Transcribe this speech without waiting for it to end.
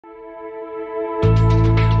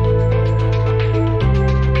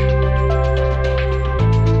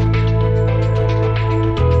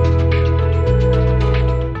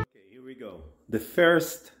The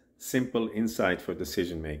first simple insight for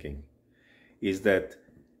decision making is that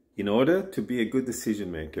in order to be a good decision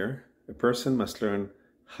maker, a person must learn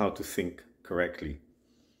how to think correctly.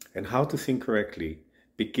 And how to think correctly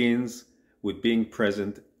begins with being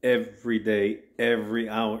present every day, every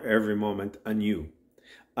hour, every moment anew.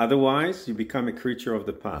 Otherwise, you become a creature of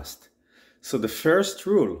the past. So the first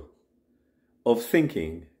rule of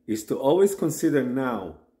thinking is to always consider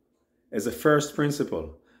now as a first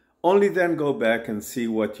principle. Only then go back and see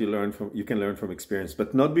what you can learn from experience,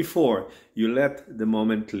 but not before you let the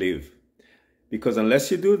moment live. Because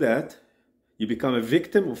unless you do that, you become a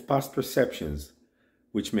victim of past perceptions,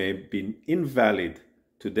 which may be invalid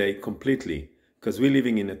today completely, because we're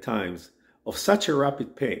living in a times of such a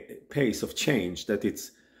rapid pace of change that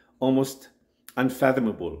it's almost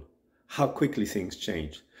unfathomable how quickly things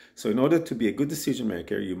change. So in order to be a good decision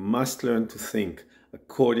maker, you must learn to think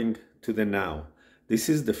according to the now. This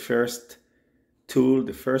is the first tool,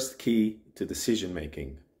 the first key to decision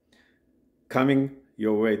making. Coming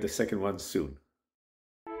your way, the second one soon.